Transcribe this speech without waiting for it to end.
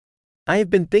I have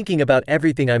been thinking about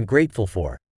everything I'm grateful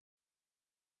for.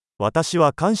 私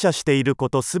は感謝しているこ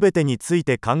とすべてについ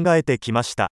て考えてきま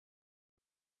した。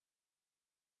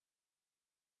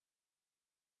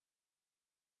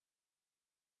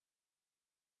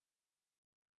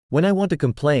When I want to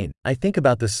complain, I think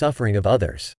about the suffering of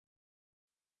others.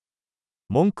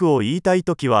 文句を言いたい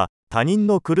ときは、他人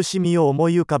の苦しみを思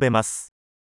い浮かべます。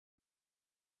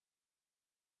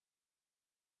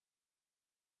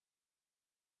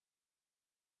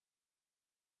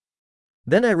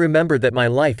Then I remember that my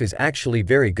life is actually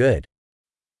very good.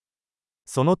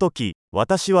 その時、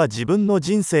私は自分の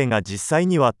人生が実際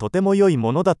にはとても良い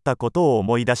ものだったことを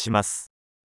思い出します。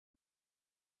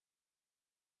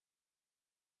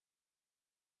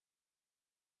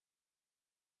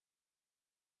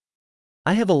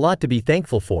I have a lot to be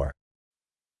thankful for.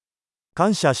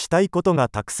 感謝したいことが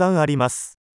たくさんありま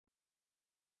す。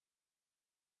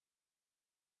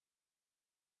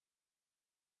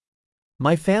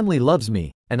My family loves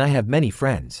me, and I have many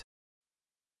friends.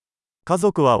 家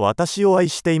族は私を愛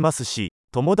していますし、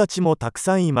友達もたく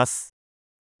さんいます。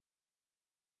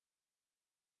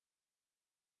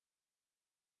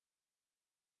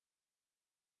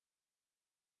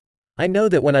I know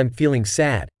that when I'm feeling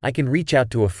sad, I can reach out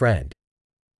to a friend.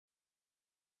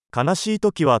 悲しい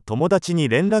時は友達に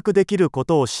連絡できるこ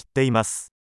とを知っていま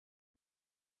す。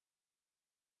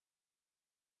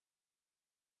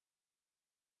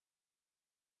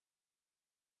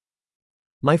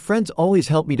My friends always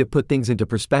help me to put things into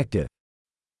perspective.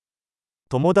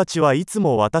 友達はいつ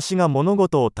も私が物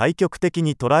事を対極的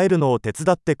に捉えるのを手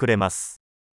伝ってくれます。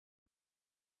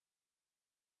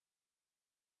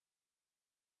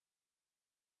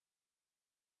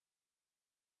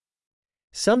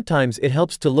Sometimes it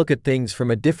helps to look at things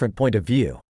from a different point of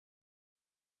view.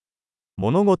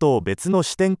 物事を別の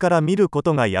視点から見るこ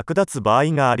とが役立つ場合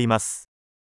があります。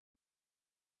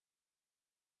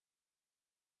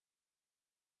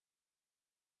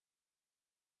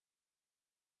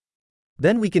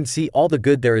Then we can see all the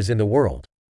good there is in the world.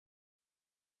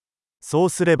 そう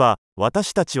すれば、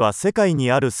私たちは世界に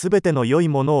あるすべての良い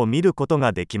ものを見ること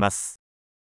ができます。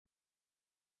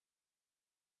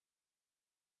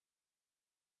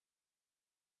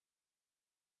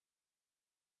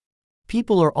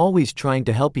People are always trying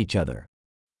to help each other.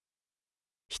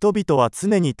 人々は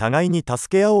常に互いに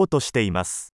助け合おうとしていま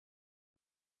す。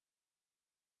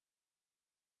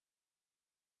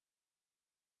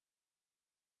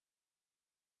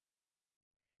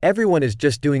Everyone is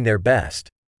just doing their best.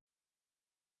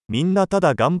 みんなた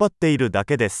だ頑張っているだ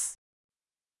けです。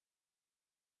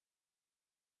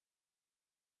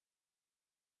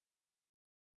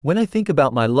When I think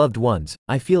about my loved ones,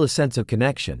 I feel a sense of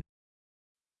connection.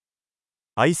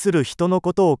 愛する人の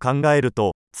ことを考える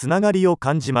と、つながりを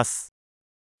感じます。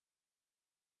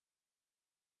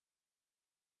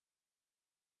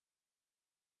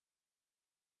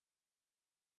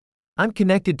I'm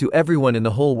connected to everyone in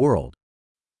the whole world.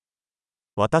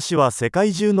 私は世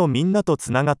界中のみんなと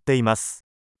つながっています。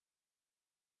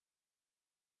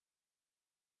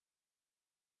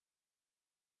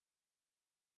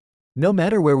No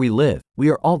matter where we live, we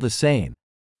are all the same.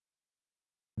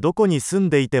 どこに住ん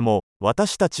でいても、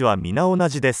私たちは皆同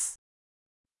じです。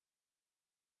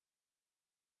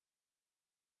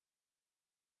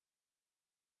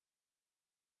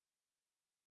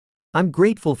I'm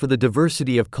grateful for the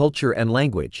diversity of culture and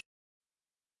language.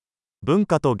 文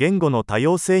化と言語の多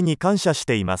様性に感謝し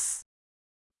ています。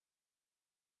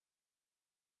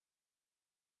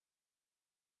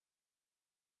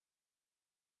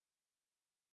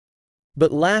But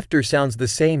laughter sounds the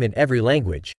same in every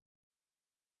language.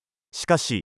 しか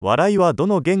し、笑いはど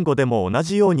の言語でも同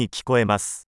じように聞こえま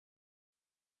す。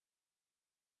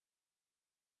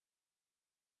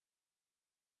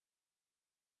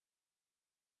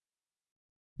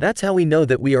That's how we know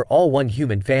that we are all one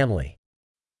human family.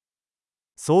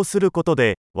 そうすること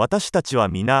で、私たちは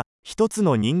皆、一つ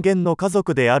の人間の家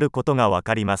族であることがわ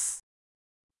かります。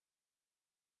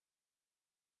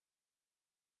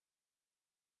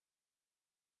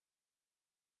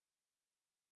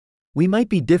We might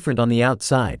be different on the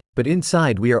outside, but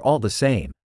inside we are all the same.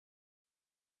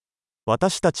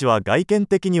 私たちは外見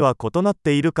的には異なっ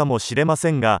ているかもしれま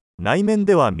せんが、内面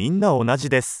ではみんな同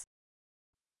じです。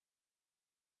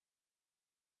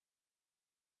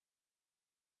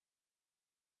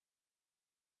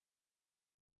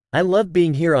I love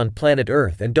being here on planet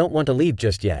Earth and don't want to leave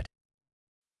just yet.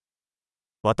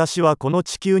 私はこの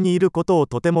地球にいることを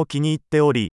とても気に入って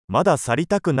おり、まだ去り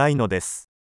たくないのです。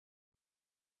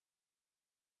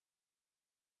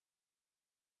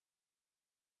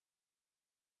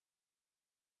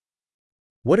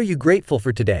What are you grateful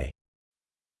for today?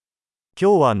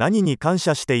 今日は何に感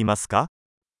謝していますか？